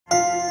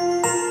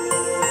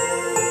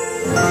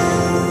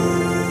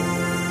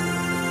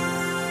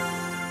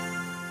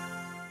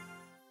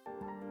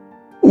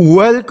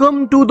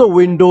Welcome to the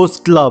Windows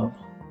Club.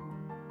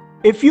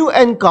 If you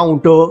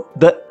encounter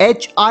the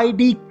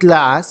HID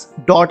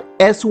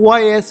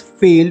class.sys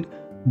failed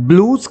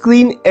blue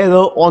screen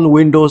error on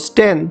Windows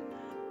 10,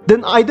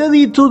 then either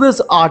read through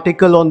this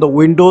article on the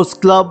Windows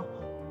Club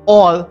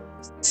or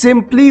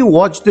simply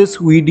watch this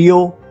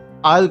video.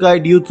 I'll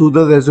guide you through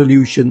the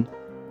resolution.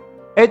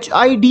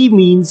 HID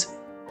means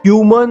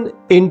Human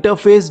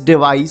Interface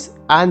Device,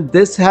 and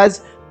this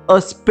has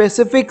a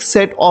specific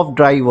set of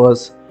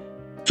drivers.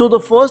 So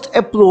the first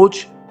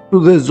approach to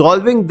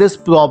resolving this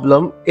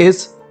problem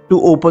is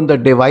to open the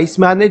device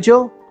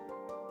manager,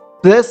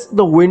 press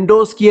the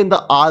Windows key and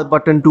the R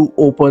button to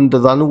open the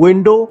run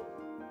window,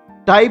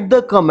 type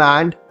the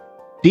command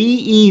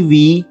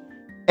dev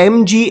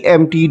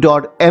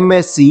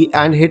mgmt.msc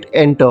and hit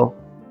enter.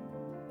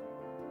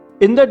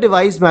 In the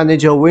device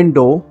manager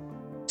window,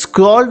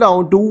 scroll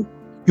down to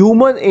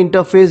Human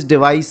Interface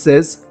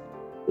Devices.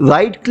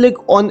 Right click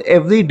on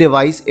every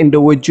device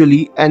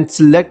individually and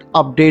select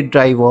Update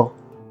Driver.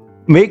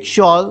 Make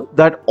sure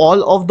that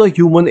all of the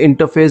human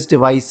interface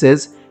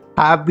devices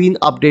have been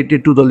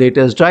updated to the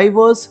latest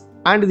drivers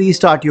and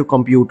restart your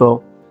computer.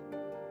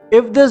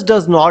 If this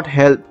does not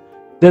help,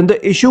 then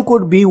the issue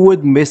could be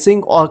with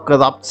missing or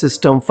corrupt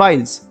system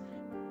files.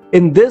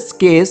 In this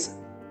case,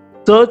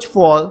 search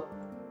for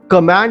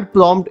command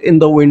prompt in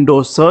the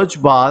Windows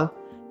search bar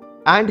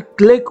and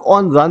click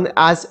on Run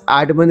as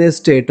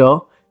Administrator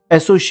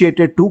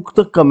associated to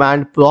the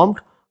command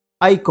prompt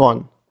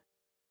icon.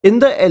 In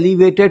the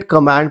elevated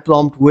command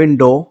prompt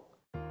window,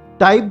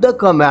 type the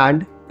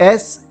command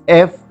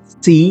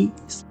sfc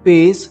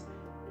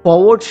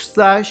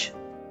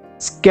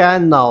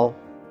 /scan now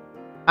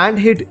and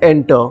hit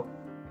enter.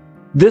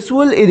 This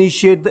will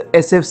initiate the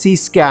SFC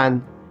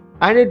scan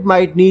and it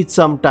might need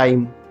some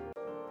time.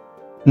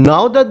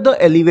 Now that the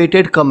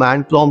elevated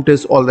command prompt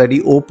is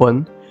already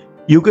open,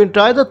 you can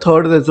try the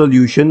third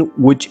resolution,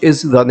 which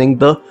is running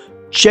the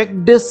check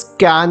disk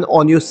scan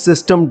on your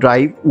system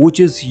drive, which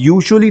is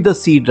usually the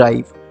C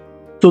drive.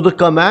 So the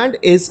command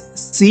is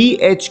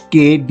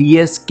chkdsk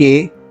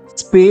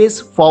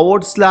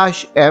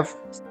 /f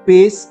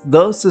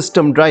the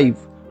system drive,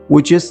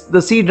 which is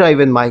the C drive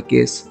in my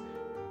case.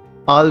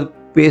 I'll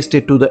paste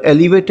it to the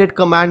elevated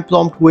command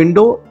prompt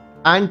window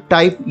and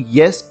type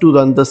yes to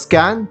run the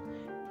scan,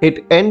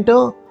 hit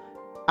enter,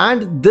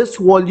 and this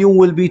volume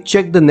will be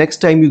checked the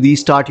next time you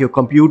restart your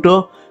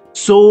computer.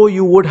 So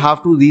you would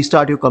have to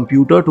restart your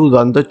computer to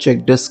run the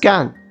check disk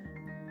scan.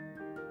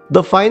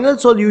 The final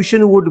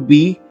solution would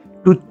be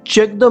to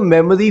check the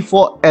memory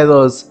for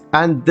errors,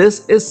 and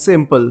this is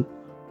simple.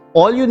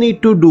 All you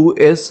need to do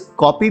is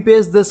copy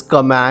paste this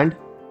command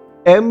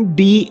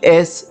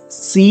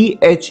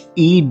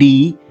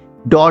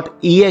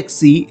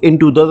mdsched.exe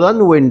into the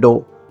run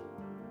window.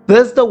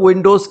 Press the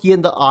Windows key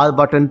and the R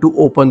button to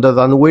open the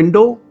run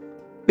window.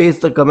 Paste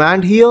the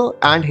command here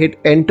and hit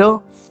enter.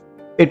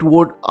 It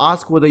would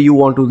ask whether you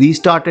want to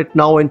restart it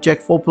now and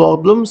check for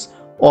problems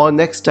or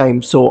next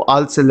time. So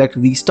I'll select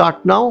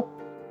restart now.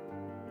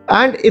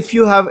 And if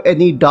you have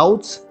any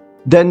doubts,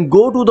 then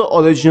go to the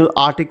original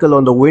article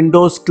on the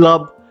Windows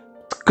Club,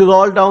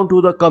 scroll down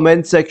to the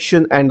comment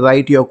section and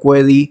write your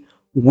query.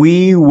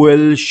 We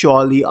will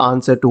surely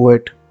answer to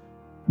it.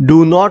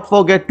 Do not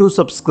forget to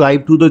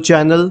subscribe to the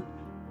channel.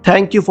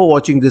 Thank you for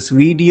watching this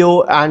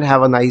video and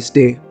have a nice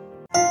day.